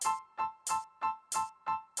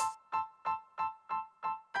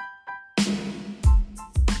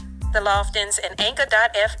The Loftins, and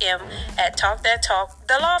Anchor.fm at Talk That Talk,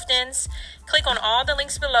 The Loftins. Click on all the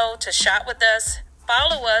links below to shop with us,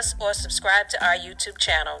 follow us, or subscribe to our YouTube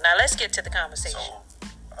channel. Now let's get to the conversation.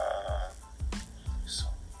 So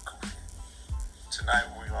goofy. Tonight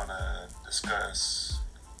we're going to discuss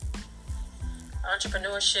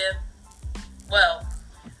entrepreneurship. Well,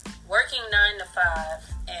 working 9 to 5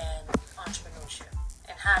 and entrepreneurship,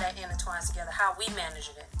 and how that intertwines together, how we manage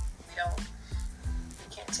it.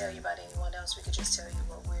 We can't tell you about anyone else. We could just tell you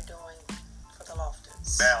what we're doing for the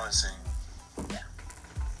Loftins. balancing Yeah.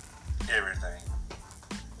 everything.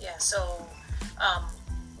 Yeah, so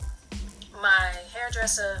my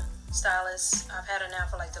hairdresser, stylist, I've had her now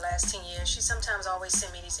for like the last 10 years. She sometimes always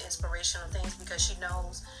send me these inspirational things because she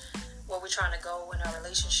knows where we're trying to go in our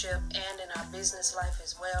relationship and in our business life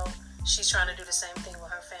as well. She's trying to do the same thing with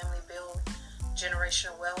her family, build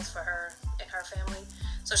generational wealth for her and her family.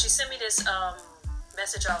 So she sent me this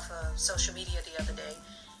message off of social media the other day,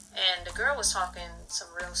 and the girl was talking some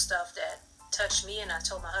real stuff that touched me, and I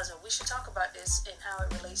told my husband we should talk about this and how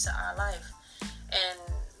it relates to our life. And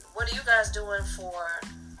what are you guys doing for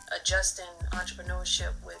adjusting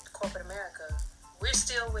entrepreneurship with corporate America? We're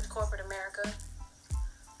still with corporate America.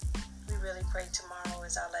 We really pray tomorrow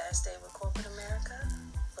is our last day with corporate America,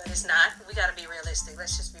 but it's not. We got to be realistic.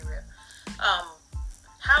 Let's just be real.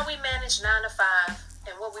 How we manage 9 to 5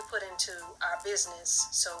 and what we put into our business,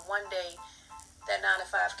 so one day that 9 to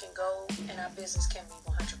 5 can go and our business can be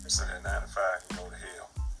 100%. So that 9 to 5 can go to hell.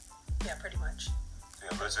 Yeah, pretty much.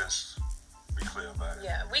 Yeah, let's just be clear about it.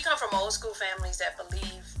 Yeah, we come from old school families that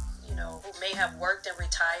believe, who may have worked and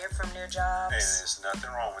retired from their jobs. And there's nothing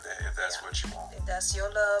wrong with that if that's what you want. If that's your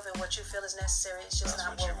love and what you feel is necessary, it's just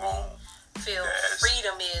that's not what we feel that's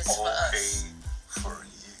freedom is for us. Okay for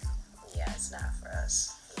you. Yeah, it's not for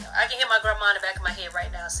us. I can hear my grandma in the back of my head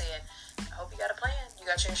right now saying, I hope you got a plan. You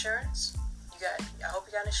got your insurance? I hope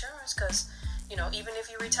you got insurance, because, even if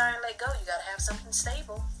you retire and let go, you got to have something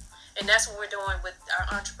stable. And that's what we're doing with our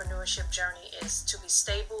entrepreneurship journey, is to be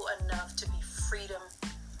stable enough to be freedom,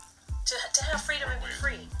 to have freedom and be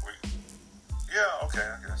free. Yeah, okay,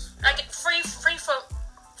 I guess. Yeah. I get free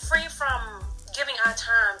from giving our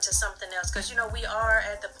time to something else, because we are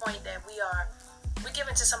at the point that we're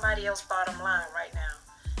giving to somebody else bottom line right now.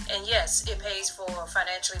 And yes, it pays for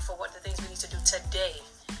financially for what the things we need to do today,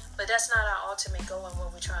 but that's not our ultimate goal and where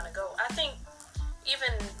we're trying to go. I think even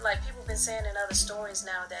like people have been saying in other stories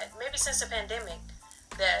now that maybe since the pandemic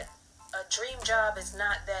that a dream job is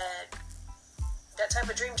not that type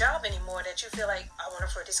of dream job anymore, that you feel like I want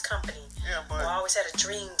to for this company. Yeah, but I always had a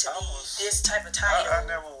dream to be this type of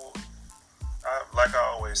title. Like I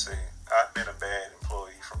always say, I've been a bad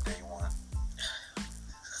employee from day one.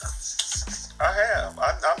 I have.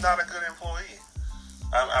 I'm not a good employee.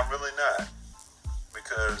 I'm really not.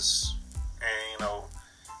 Because, and I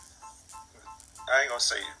ain't gonna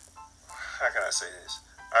say, how can I say this?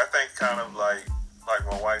 I think kind of like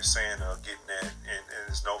my wife's saying, getting that, and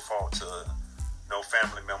it's no fault to no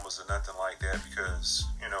family members or nothing like that, because,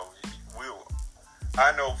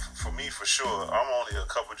 I know for me, for sure, I'm only a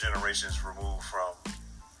couple generations removed from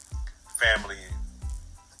family,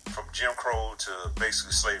 from Jim Crow to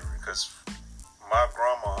basically slavery, because my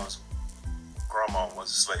grandma was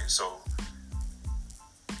a slave, so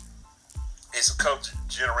it's a couple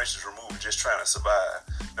generations removed just trying to survive.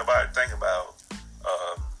 Nobody think about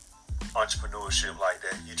entrepreneurship like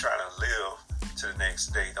that. You're trying to live to the next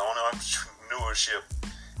day. The only entrepreneurship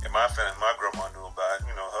in my family, my grandma knew about,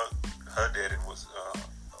 her daddy was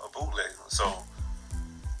a bootlegger. So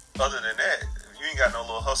other than that, you ain't got no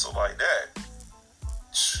little hustle like that.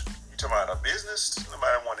 You talking about a business?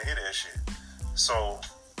 Nobody want to hear that shit. So,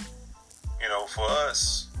 for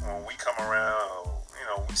us, when we come around,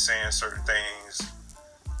 we saying certain things,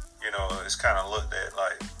 it's kind of looked at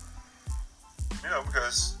like,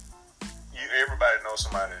 because everybody knows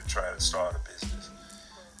somebody that tried to start a business.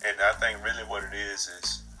 And I think really what it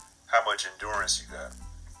is how much endurance you got.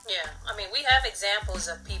 Yeah, I mean, we have examples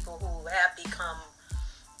of people who have become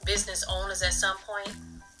business owners at some point,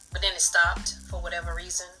 but then it stopped for whatever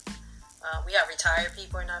reason. We have retired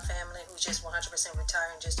people in our family who just 100%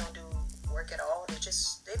 retire and just don't do work at all. They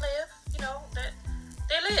live,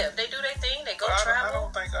 they live. They do their thing. They go travel. I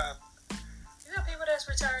don't think You have people that's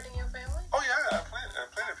retired in your family? Oh yeah, I got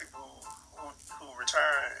plenty of people who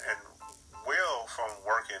retire and well from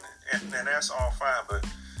working, and that's all fine. But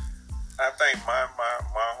I think my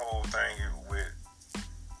whole thing with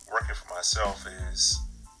working for myself is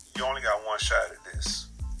you only got one shot at this.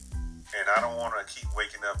 And I don't want to keep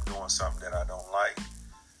waking up doing something that I don't like.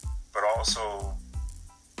 But also,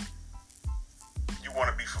 you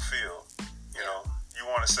want to be fulfilled. You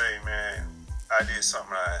want to say, man, I did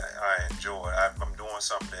something I enjoyed. I'm doing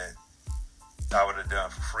something that I would have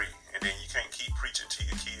done for free. And then you can't keep preaching to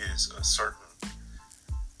your kids a certain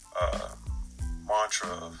mantra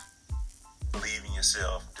of believe in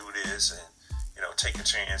yourself, do this, and take a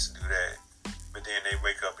chance and do that. But then they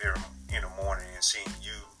wake up here in the morning and seeing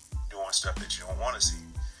you doing stuff that you don't want to see.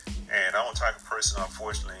 And I'm the type of person,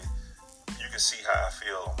 unfortunately, you can see how I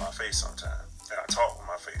feel on my face sometimes. And I talk with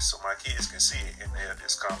my face, so my kids can see it, and they're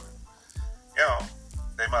just coming.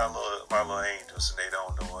 They my little angels, and they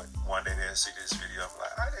don't know it. One day they'll see this video. I'm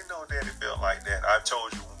like, I didn't know Daddy felt like that. I've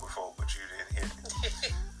told you before, but you didn't hear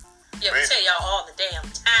me. Yeah, we tell y'all all the damn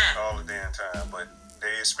time. All the damn time, but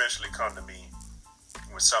they especially come to me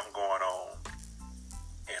with something going on,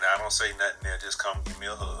 and I don't say nothing. They'll just come give me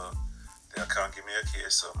a hug. They'll come give me a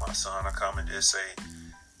kiss. Or my son will come and just say,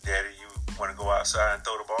 Daddy, you want to go outside and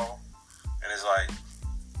throw the ball? And it's like,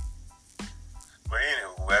 but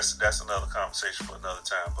anyway, that's another conversation for another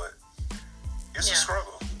time. But it's a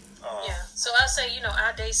struggle. So I say,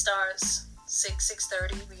 our day starts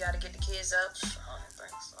 6:30. We got to get the kids up. I don't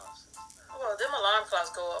think so. Well, them alarm clocks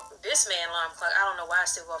go up. This man alarm clock, I don't know why it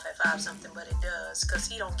still go off at 5 something, but it does, because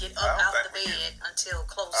he don't get up out the bed until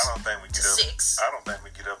close to 6. I don't think we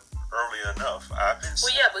get up early enough. But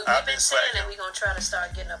we've been saying that we're going to try to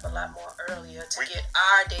start getting up a lot more earlier to get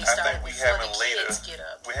our day started before the kids get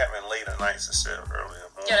up. We're having later nights instead of earlier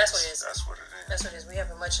mornings. Yeah, that's what it is. That's what it is. That's what it is. We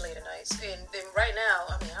having much later nights. And right now,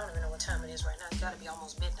 I don't even know what time it is right now. It's got to be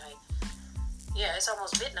almost midnight. Yeah, it's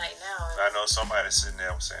almost midnight now. I know somebody sitting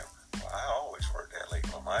there saying, well, I always work that late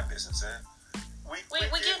on my business. And we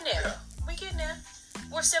getting there. Yeah. We getting there.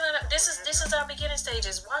 We're still in. This is our beginning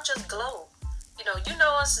stages. Watch us glow. You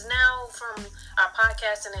know us now from our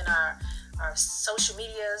podcasting and our social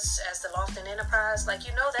medias as the Lofton Enterprise. Like,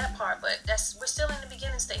 that part, but we're still in the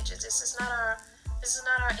beginning stages. This is not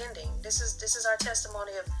our ending. This is our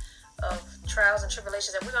testimony of trials and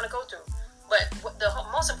tribulations that we're going to go through. But the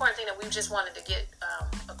most important thing that we just wanted to get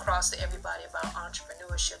across to everybody about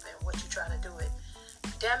entrepreneurship and what you're trying to do it.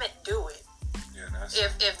 Damn it, do it. Yeah,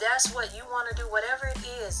 if that's what you want to do, whatever it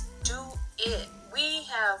is, do it. We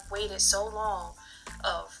have waited so long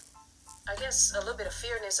of, I guess, a little bit of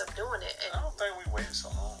fearness of doing it. And I don't think we waited so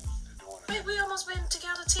long to doing it. We almost been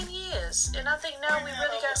together 10 years. And I think now we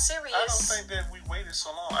really got serious. I don't think that we waited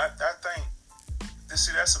so long. I think,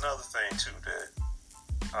 that's another thing, too,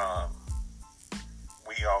 that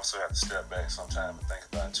we also have to step back sometime and think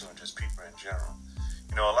about it, too, and just people in general.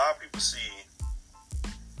 A lot of people see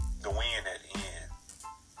the win at the end,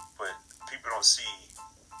 but people don't see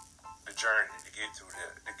the journey to get through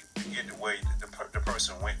that, to get the way the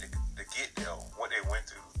person went to get there, what they went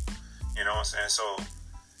through. You know what I'm saying? So,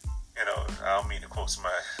 I don't mean to quote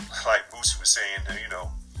somebody like Boosie was saying, the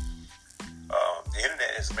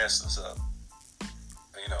internet has messed us up.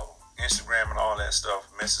 Instagram and all that stuff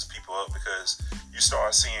messes people up because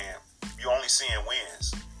you're only seeing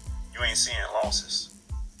wins. You ain't seeing losses.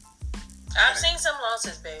 I've seen some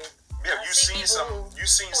losses, babe. Yeah, you've seen some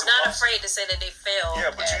losses. Not afraid to say that they failed. Yeah,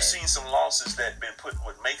 but you've seen some losses that been put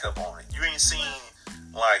with makeup on it. You ain't seen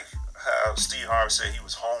like how Steve Harvey said he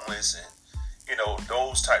was homeless and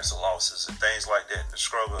those types of losses and things like that, and the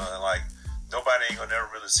struggle, and like nobody ain't gonna never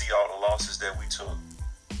really see all the losses that we took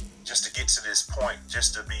just to get to this point,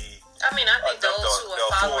 just to be. I think those who are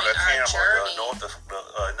following our journey,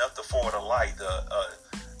 enough to forward a light,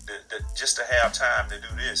 just to have time to do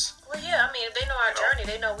this. Well, yeah, if they know our journey,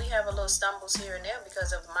 they know we have a little stumbles here and there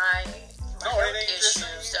because of my health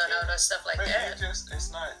issues, stuff like that. It's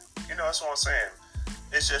not. That's what I'm saying.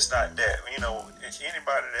 It's just not that. If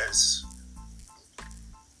anybody that's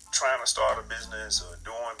trying to start a business or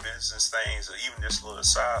doing business things or even just a little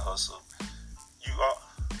side hustle, you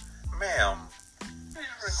are, ma'am. You're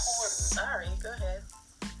recording. Sorry, go ahead.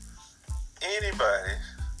 Anybody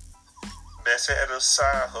that's had a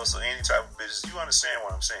side hustle, any type of business, you understand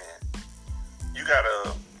what I'm saying? You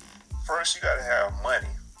gotta have money.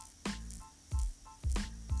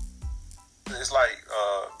 It's like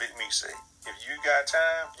Big Meat say, if you got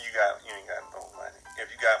time, you ain't got no money. If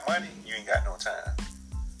you got money, you ain't got no time.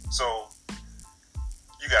 So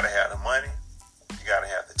you gotta have the money, you gotta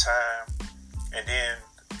have the time, and then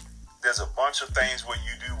there's a bunch of things where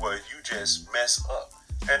you do where you just mess up.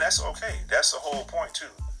 And that's okay. That's the whole point too.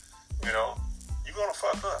 You're gonna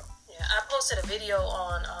fuck up. Yeah, I posted a video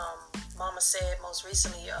on Mama Said most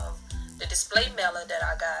recently of the display mailer that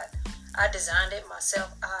I got. I designed it myself.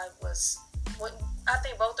 I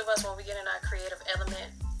think both of us, when we get in our creative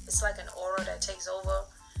element, it's like an aura that takes over,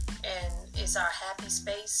 and it's our happy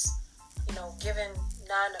space. Giving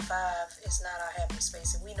 9 to 5 is not our happy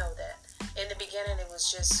space, and we know that. In the beginning, it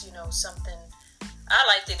was just, something. I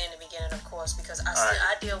liked it in the beginning, of course, because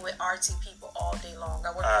I deal with artsy people all day long.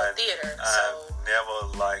 I work for theater, so I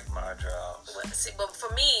never liked my jobs. But for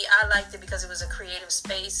me, I liked it because it was a creative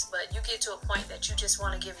space. But you get to a point that you just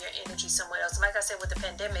want to give your energy somewhere else. And like I said, with the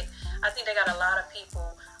pandemic, I think they got a lot of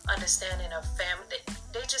people understanding of family.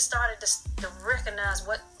 They just started to recognize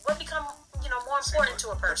what become more important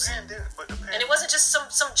to a person. And it wasn't just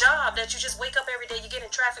some job that you just wake up every day, you get in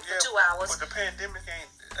traffic for 2 hours. But the pandemic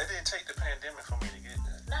it didn't take the pandemic for me to get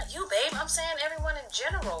that. Not you, babe. I'm saying everyone in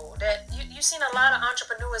general. That you seen a lot of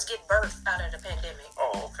entrepreneurs get birthed out of the pandemic.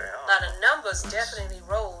 Oh, okay. A lot of numbers definitely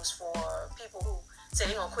rose for people who said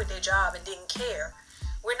they're going to quit their job and didn't care.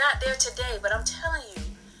 We're not there today, but I'm telling you,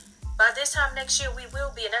 by this time next year we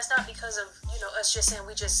will be. And that's not because of, us just saying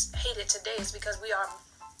we just hate it today. It's because we are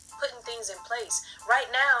putting things in place. Right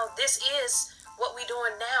now, this is what we're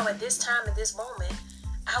doing now at this time, at this moment,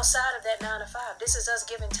 outside of that 9 to 5. This is us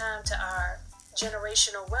giving time to our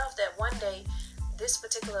generational wealth that one day this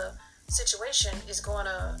particular situation is going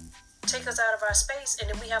to take us out of our space, and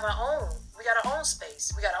then we got our own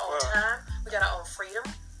space. We got our own time. We got our own freedom.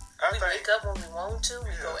 We wake up when we want to.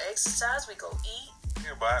 We go exercise. We go eat.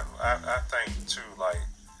 Yeah, but I think too, like,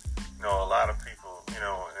 a lot of people,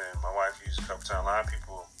 and my wife used a couple times, a lot of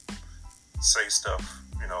people say stuff,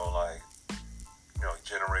 like,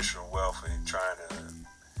 generational wealth and trying to,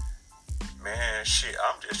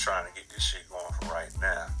 I'm just trying to get this shit going for right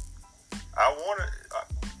now. I want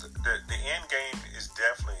to, the end game is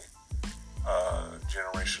definitely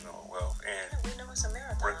generational wealth. And we know it's a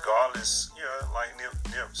marathon. Regardless, like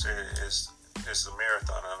Nip said, it's a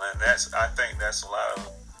marathon. And I think that's a lot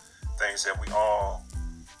of things that we all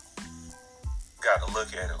got to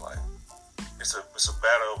look at it like. It's a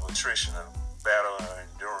battle of attrition, a battle of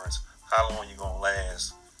endurance. How long you gonna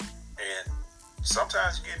last? And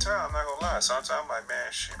sometimes you get tired. I'm not gonna lie. Sometimes I'm like,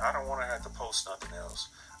 man, shit, I don't want to have to post nothing else.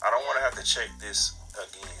 I don't want to have to check this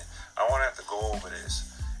again. I want to have to go over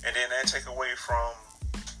this, and then that take away from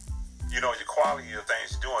your quality of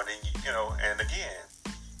things you're doing. And and again,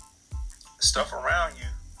 stuff around you.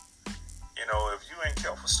 If you ain't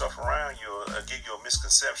careful, stuff around you will give you a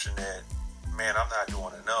misconception that, man, I'm not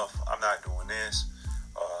doing enough. I'm not doing this.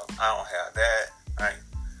 I don't have that.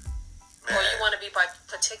 Or you want to be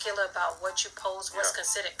particular about what you post, what's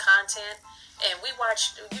considered content. And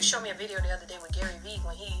you showed me a video the other day with Gary Vee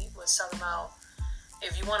when he was talking about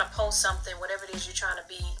if you want to post something, whatever it is you're trying to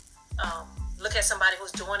be, look at somebody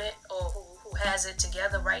who's doing it or who has it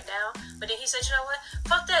together right now. But then he said, you know what?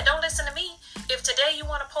 Fuck that. Don't listen to me. If today you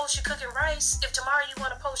want to post you cooking rice, if tomorrow you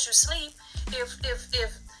want to post you sleep, if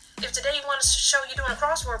today you want to show you doing a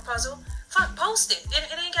crossword puzzle, fuck, post it.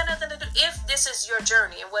 It ain't got nothing to do. If this is your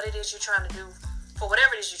journey and what it is you're trying to do for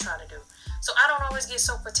whatever it is you're trying to do. So I don't always get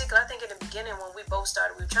so particular. I think in the beginning when we both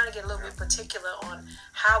started, we were trying to get a little bit particular on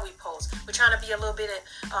how we post. We're trying to be a little bit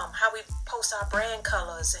how we post our brand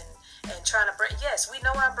colors and trying to bring. Yes, we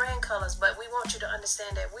know our brand colors, but we want you to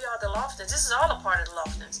understand that we are the Loftons. This is all a part of the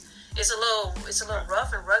Loftons. It's a little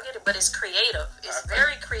rough and rugged, but it's creative. It's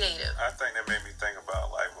very creative. I think that made me think about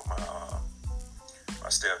like what my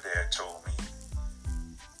stepdad told me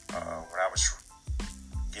when I was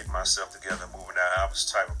getting myself together, moving out. I was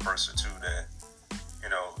the type of person too that,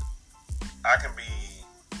 I can be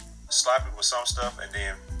sloppy with some stuff and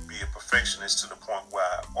then be a perfectionist to the point where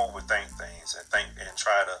I overthink things and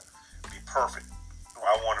try to be perfect.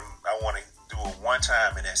 I want to do it one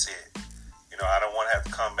time and that's it. I don't want to have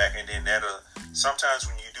to come back and then sometimes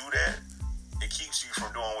when you do that, it keeps you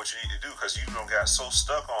from doing what you need to do because you don't got so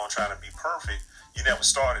stuck on trying to be perfect, you never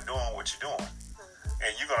started doing what you're doing.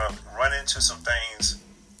 And you're going to run into some things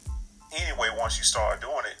anyway once you start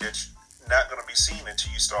doing it that's not going to be seen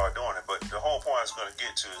until you start doing it. But the whole point I was going to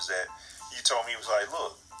get to is that you told me, it was like,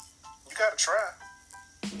 look, you got to try.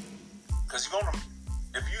 Because if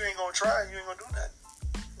you ain't going to try, you ain't going to do nothing.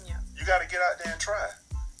 Yeah. You got to get out there and try.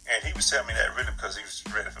 And he was telling me that really because he was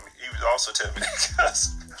ready for me. He was also telling me that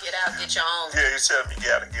because... Get out, get your own. Yeah, he was telling me you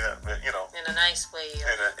got to get up, in a nice way.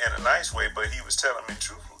 In a nice way, but he was telling me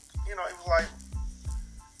truthfully. He was like,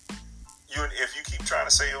 if you keep trying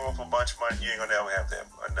to save up a bunch of money, you ain't going to ever have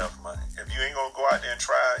enough money. If you ain't going to go out there and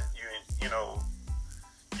try, you ain't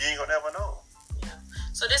going to ever know. Yeah.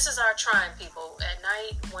 So this is our trying, people. At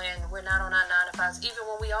night when we're not on our 9 to 5s, even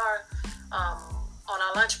when we are on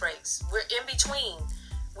our lunch breaks, we're in between.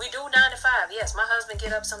 We do 9 to 5. Yes, my husband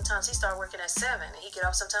get up sometimes. He start working at 7. And he get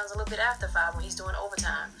up sometimes a little bit after 5 when he's doing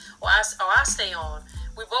overtime. Or I stay on.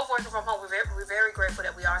 We both working from home. We're very grateful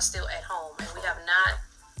that we are still at home. And we have not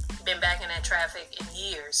been back in that traffic in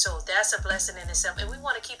years. So that's a blessing in itself. And we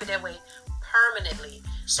want to keep it that way permanently.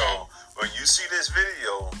 So when you see this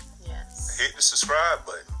video, yes, hit the subscribe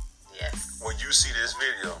button. Yes. When you see this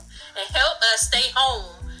video. And help us stay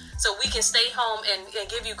home so we can stay home and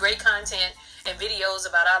give you great content and videos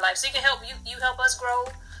about our life. So you can help help us grow.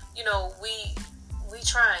 You know, we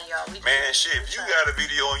trying, y'all. Man, shit, if you got a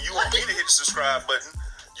video and you want me to hit the subscribe button,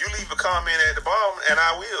 you leave a comment at the bottom and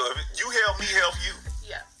I will. If you help me, help you.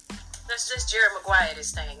 Yeah. That's just Jerry Maguire, this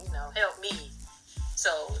thing, you know, help me.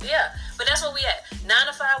 So, yeah. But that's what we at. 9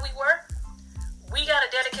 to 5 we work. We got to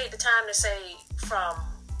dedicate the time to say from,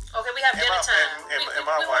 okay, we have dinner time. And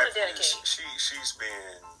my wife, want to dedicate. She's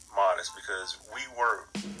being modest because we work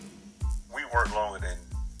longer than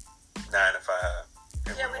 9 to 5.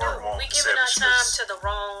 Yeah, we do. We giving our time to the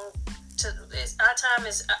wrong. Our time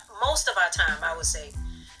is most of our time, I would say,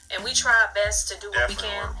 and we try our best to do what we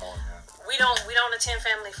can. We don't attend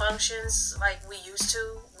family functions like we used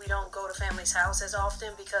to. We don't go to family's house as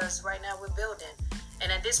often because right now we're building,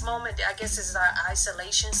 and at this moment, I guess this is our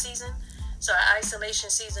isolation season. So our isolation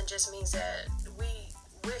season just means that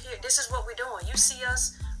we're here. This is what we're doing. You see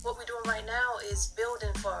us. What we're doing right now is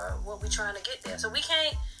building for what we're trying to get there. So we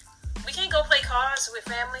can't go play cards with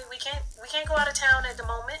family. We can't go out of town at the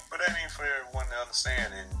moment. But that ain't for everyone to understand.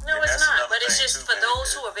 No, it's not. But it's just for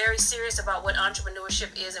those who are very serious about what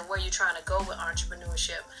entrepreneurship is and where you're trying to go with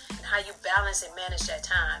entrepreneurship and how you balance and manage that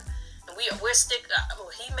time. And we're stickler. Well,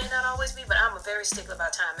 he may not always be, but I'm a very stickler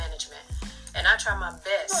about time management. And I try my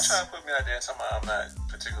best. You're not trying to put me out there and tell me I'm not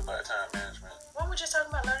particular about time management. Well, we're just talking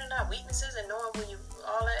about learning our weaknesses and knowing when you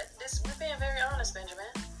all that. We're being very honest,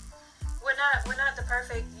 Benjamin. We're not the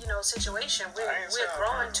perfect, situation. We're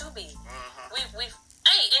growing to be. Mm-hmm.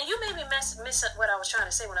 Hey, and you made me miss what I was trying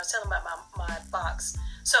to say when I was telling about my box.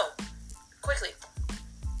 So, quickly,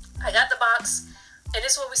 I got the box, and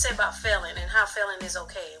this is what we say about failing and how failing is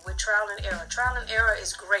okay. With trial and error. Trial and error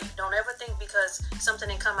is great. Don't ever think because something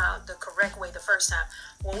didn't come out the correct way the first time.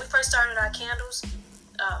 When we first started our candles,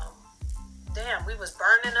 we was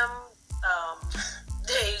burning them.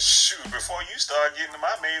 Shoot, before you started getting them,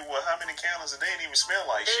 I made how many candles, and they didn't even smell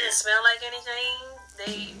like shit. They didn't smell like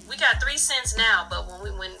anything. We got 3 cents now, but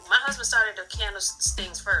when my husband started the candles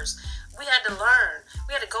things first, we had to learn.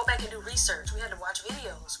 We had to go back and do research. We had to watch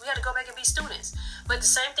videos. We had to go back and be students. But the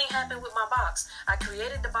same thing happened with my box. I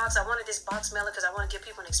created the box. I wanted this box mailer because I want to give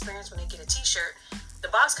people an experience when they get a t-shirt. The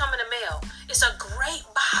box come in the mail. It's a great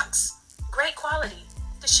box. Great quality.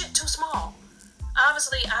 The shit too small.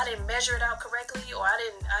 Obviously, I didn't measure it out correctly, or I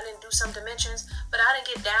didn't do some dimensions, but I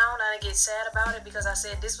didn't get down. I didn't get sad about it because I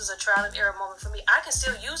said this was a trial and error moment for me. I can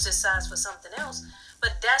still use this size for something else,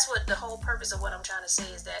 but that's what the whole purpose of what I'm trying to say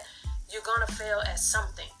is that you're going to fail at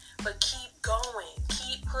something, but keep going,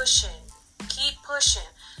 keep pushing,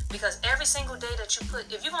 because every single day that you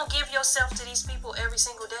put, if you're going to give yourself to these people every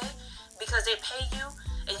single day because they pay you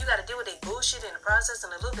and you got to deal with their bullshit in the process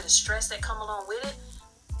and a little bit of stress that come along with it,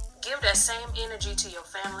 give that same energy to your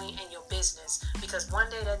family and your business because one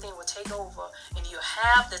day that thing will take over and you'll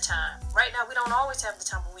have the time. Right now, we don't always have the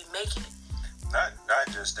time when we make it. Not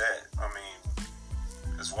just that. I mean,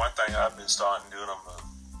 there's one thing I've been starting to do and I'm going to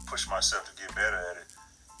push myself to get better at it.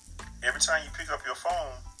 Every time you pick up your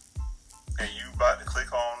phone and you about to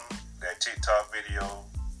click on that TikTok video,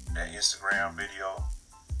 that Instagram video,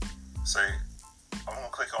 say, I'm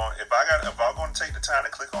gonna click on if I'm gonna take the time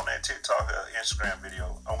to click on that TikTok or Instagram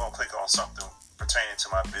video, I'm gonna click on something pertaining to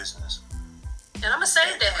my business. And I'm gonna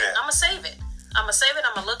save that. I'm gonna save it. I'm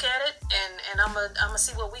gonna look at it and I'm gonna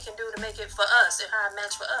see what we can do to make it for us and how it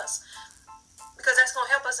match for us. Because that's gonna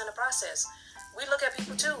help us in the process. We look at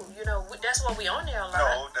people too, that's why we on there a lot.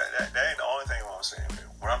 No, that ain't the only thing I'm saying.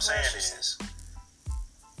 What I'm saying is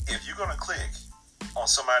if you're gonna click on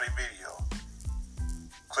somebody's video,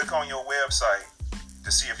 click on your website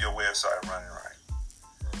to see if your website running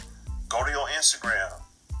right. Go to your Instagram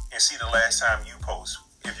and see the last time you post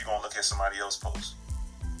if you're going to look at somebody else's post.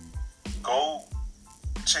 Go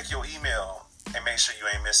check your email and make sure you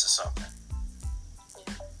ain't missing something.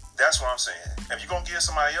 Yeah. That's what I'm saying. If you're going to give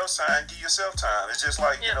somebody else time, give yourself time. It's just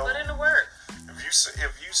like, put in the work. If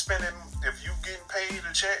you getting paid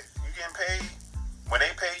a check, you getting paid, when they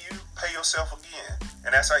pay you, pay yourself again.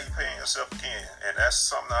 And that's how you paying yourself again. And that's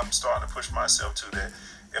something I'm starting to push myself to, that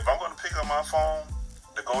if I'm going to pick up my phone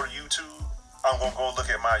to go to YouTube, I'm going to go look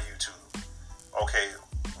at my YouTube. Okay,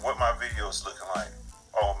 what my videos looking like.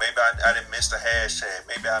 Oh, maybe I didn't miss the hashtag.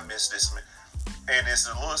 Maybe I missed this. And it's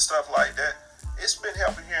the little stuff like that. It's been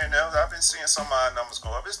helping here and there. I've been seeing some of my numbers go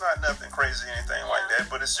up. It's not nothing crazy, anything like that,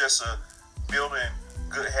 but it's just building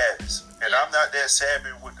good habits. And I'm not that savvy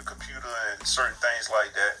with the computer and certain things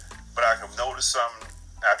like that, but I can notice something.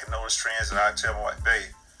 I can notice trends, and I tell my wife,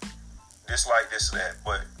 babe, this, that.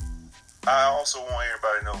 But I also want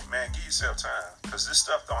everybody to know, man, give yourself time, because this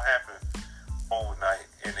stuff don't happen overnight,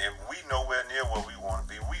 and then we nowhere near where we want to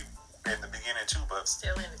be. We in the beginning too, but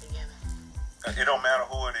still in the beginning. It don't matter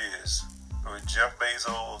who it is. With Jeff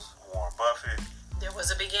Bezos, Warren Buffett, there was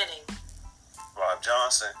a beginning. Rob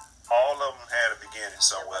Johnson, all of them had a beginning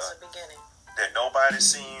somewhere. There was a beginning. That nobody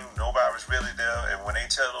seen, nobody was really there, and when they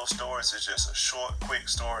tell those stories, it's just a short, quick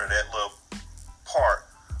story of that little part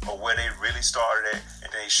of where they really started at,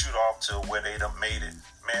 and they shoot off to where they done made it.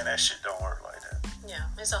 Man, that shit don't work like that. Yeah,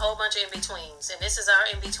 it's a whole bunch of in-betweens, and this is our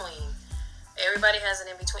in-between. Everybody has an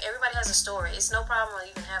in-between. Everybody has a story. It's no problem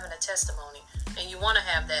even having a testimony, and you want to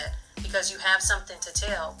have that because you have something to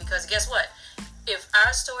tell. Because guess what? If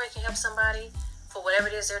our story can help somebody for whatever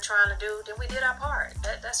it is they're trying to do, then we did our part.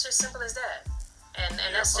 That's just simple as that. And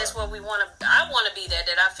that's just what we want to. I want to be that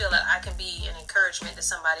I feel that I can be an encouragement to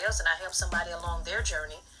somebody else, and I help somebody along their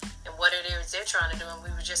journey and what it is they're trying to do. And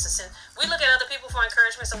we were just we look at other people for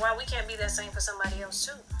encouragement, so why we can't be that same for somebody else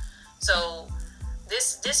too? So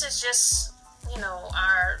this is just,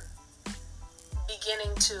 our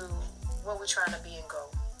beginning to what we're trying to be and go.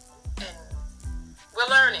 And we're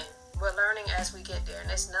learning. We're learning as we get there, and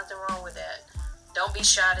there's nothing wrong with that. Don't be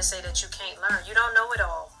shy to say that you can't learn. You don't know it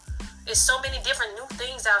all. There's so many different new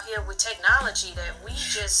things out here with technology that we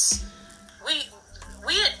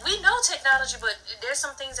know technology, but there's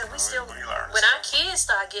some things that we still. When our kids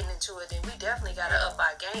start getting into it, then we definitely gotta up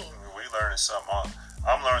our game. We learning something.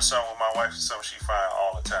 I'm learning something with my wife. Something she find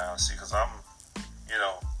all the time. See, because I'm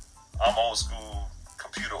old school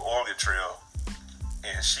computer Oregon Trail,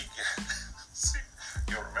 and she. See,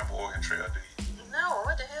 you don't remember Oregon Trail, do you? No,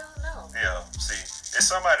 what the hell? No. Yeah, see, it's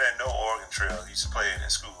somebody that know Oregon Trail. He used to play it in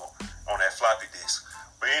school on that floppy disk.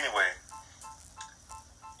 But anyway,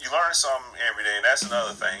 you learn something every day, and that's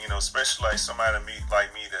another thing, especially like somebody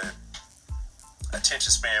like me, the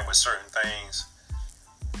attention span with certain things.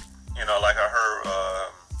 Like I heard,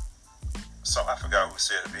 I forgot who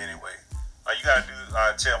said it, but anyway, like you gotta do,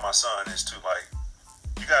 I tell my son this too, like,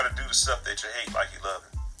 you gotta do the stuff that you hate like you love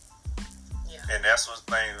it. And that's what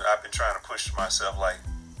thing I've been trying to push myself. Like,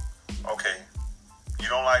 okay, you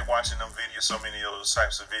don't like watching them videos, so many of those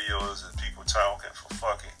types of videos of people talking for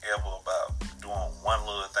fucking ever about doing one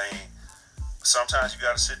little thing. Sometimes you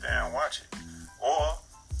got to sit there and watch it, or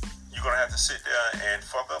you're gonna have to sit there and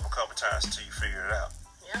fuck up a couple times until you figure it out.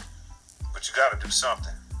 Yeah. But you got to do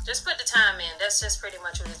something. Just put the time in. That's just pretty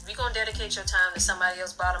much what it is. If you're going to dedicate your time to somebody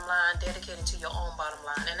else's bottom line, dedicate it to your own bottom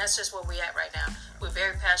line. And that's just where we're at right now. We're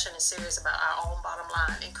very passionate and serious about our own bottom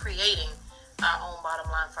line and creating our own bottom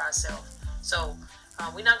line for ourselves. So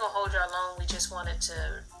we're not going to hold y'all long. We just wanted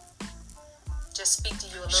to just speak to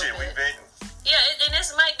you a little bit. We venting. Yeah, and this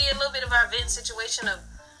might be a little bit of our venting situation of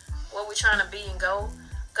what we're trying to be and go.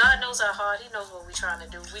 God knows our heart. He knows what we're trying to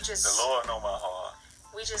do. The Lord knows my heart.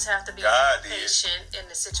 We just have to be patient in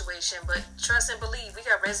the situation, but trust and believe. We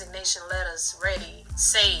got resignation letters ready,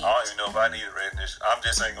 saved. I don't even know if I need a resignation. I'm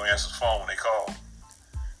just ain't gonna answer the phone when they call.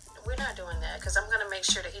 We're not doing that because I'm gonna make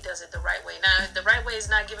sure that he does it the right way. Now, the right way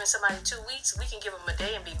is not giving somebody 2 weeks. We can give them a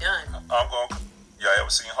day and be done. Y'all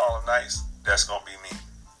ever seen Harlem Nights? That's gonna be me.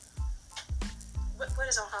 What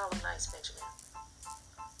is on Harlem Nights, Benjamin?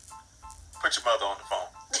 Put your mother on the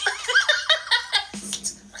phone.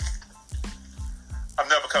 I'm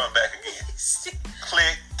never coming back again.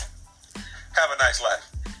 Click. Have a nice life.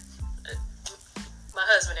 My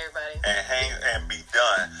husband, everybody. And hang and be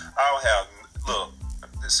done. I don't have. Look,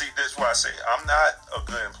 see, this is why I say I'm not a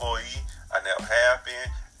good employee. I never have been,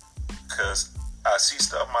 because I see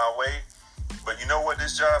stuff my way. But you know what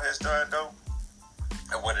this job has done though,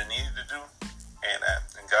 and what it needed to do, and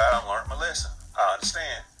God, I learned my lesson. I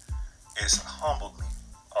understand. It's humbled me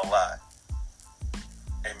a lot.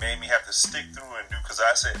 It made me have to stick through and do, because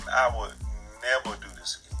I said I would never do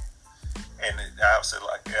this again. And I said,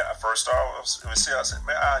 like, I first started with sales. I said,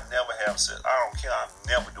 man, I never have sales. I don't care. I'm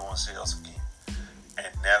never doing sales again.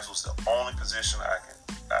 And that was the only position I can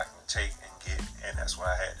take and get, and that's what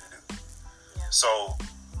I had to do. Yeah. So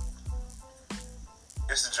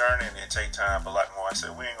it's a journey, and it take time. But like more, I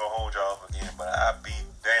said, we ain't gonna hold y'all up again. But I be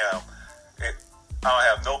damn. I don't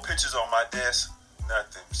have no pictures on my desk,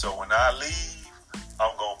 nothing. So when I leave,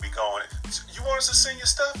 I'm going to be going, you want us to send your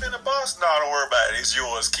stuff in the box? No, don't worry about it. It's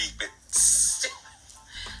yours. Keep it.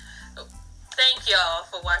 Thank y'all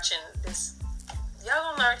for watching this. Y'all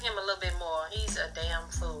going to learn him a little bit more. He's a damn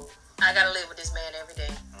fool. I got to live with this man every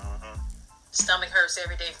day. Mm-hmm. Stomach hurts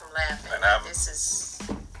every day from laughing. And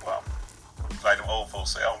well, like them old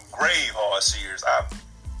folks say, I'm grave hard serious. Have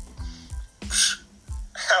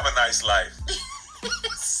a nice life.